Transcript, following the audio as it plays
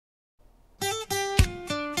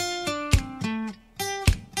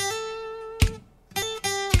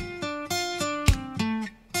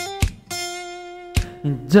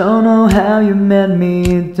You don't know how you met me,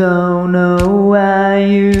 you don't know why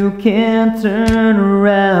you can't turn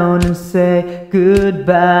around and say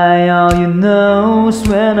goodbye. All you know is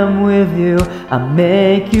when I'm with you, I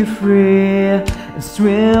make you free and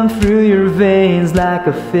swim through your veins like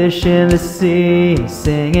a fish in the sea,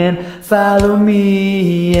 singing, follow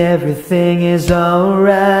me, everything is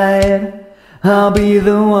alright. I'll be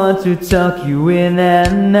the one to tuck you in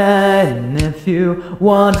at night. And if you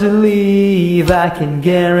want to leave, I can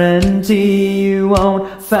guarantee you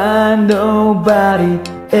won't find nobody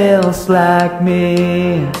else like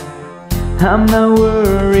me. I'm not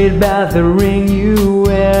worried about the ring you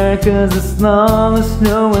wear, 'cause as long as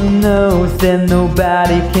no one knows, then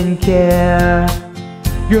nobody can care.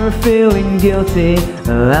 You're feeling guilty,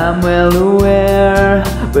 I'm well aware,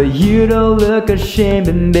 but you don't look ashamed,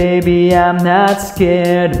 and baby, I'm not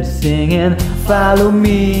scared. I'm singing, follow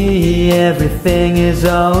me, everything is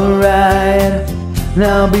alright. And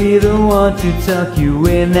I'll be the one to tuck you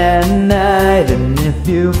in at night. And if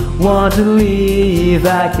you want to leave,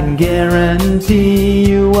 I can guarantee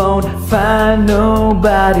you won't find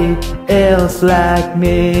nobody else like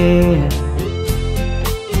me.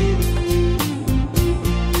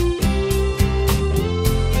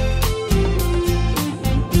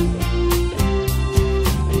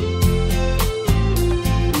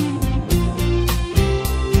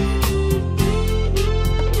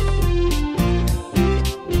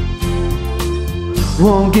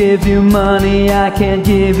 Won't give you money, I can't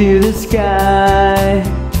give you the sky.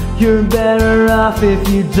 You're better off if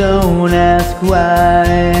you don't ask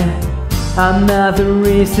why. I'm not the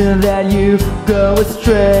reason that you go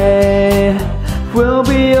astray. We'll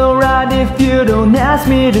be alright if you don't ask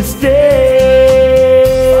me to stay.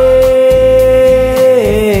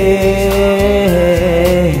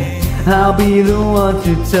 I'll be the one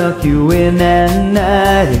to tuck you in at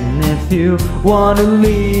night. And if you want to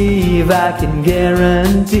leave, I can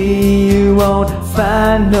guarantee you won't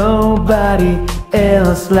find nobody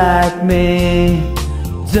else like me.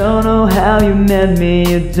 Don't know how you met me,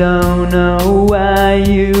 you don't know why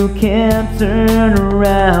you can't turn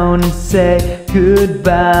around and say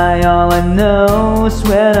goodbye. All I know is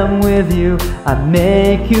when I'm with you, I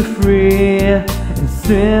make you free and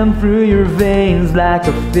swim through your veins like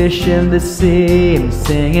a fish in the sea. I'm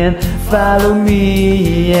singing, follow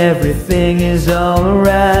me, everything is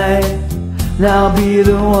alright. And I'll be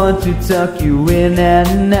the one to tuck you in at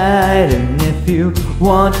night. And if you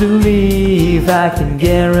want to leave, I can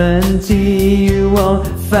guarantee you won't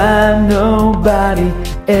find nobody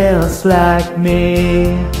else like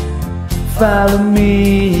me. Follow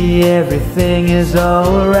me, everything is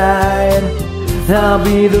alright. I'll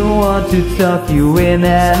be the one to tuck you in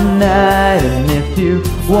at night. And if you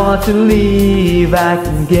want to leave, I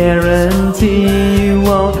can guarantee you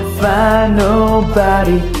won't find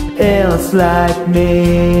nobody else like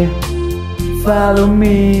me. Follow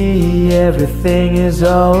me, everything is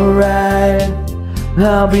alright.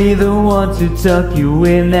 I'll be the one to tuck you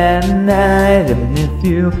in at night. And if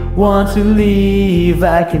you want to leave,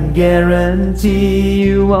 I can guarantee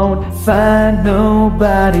you won't find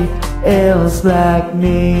nobody else like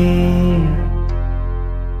me.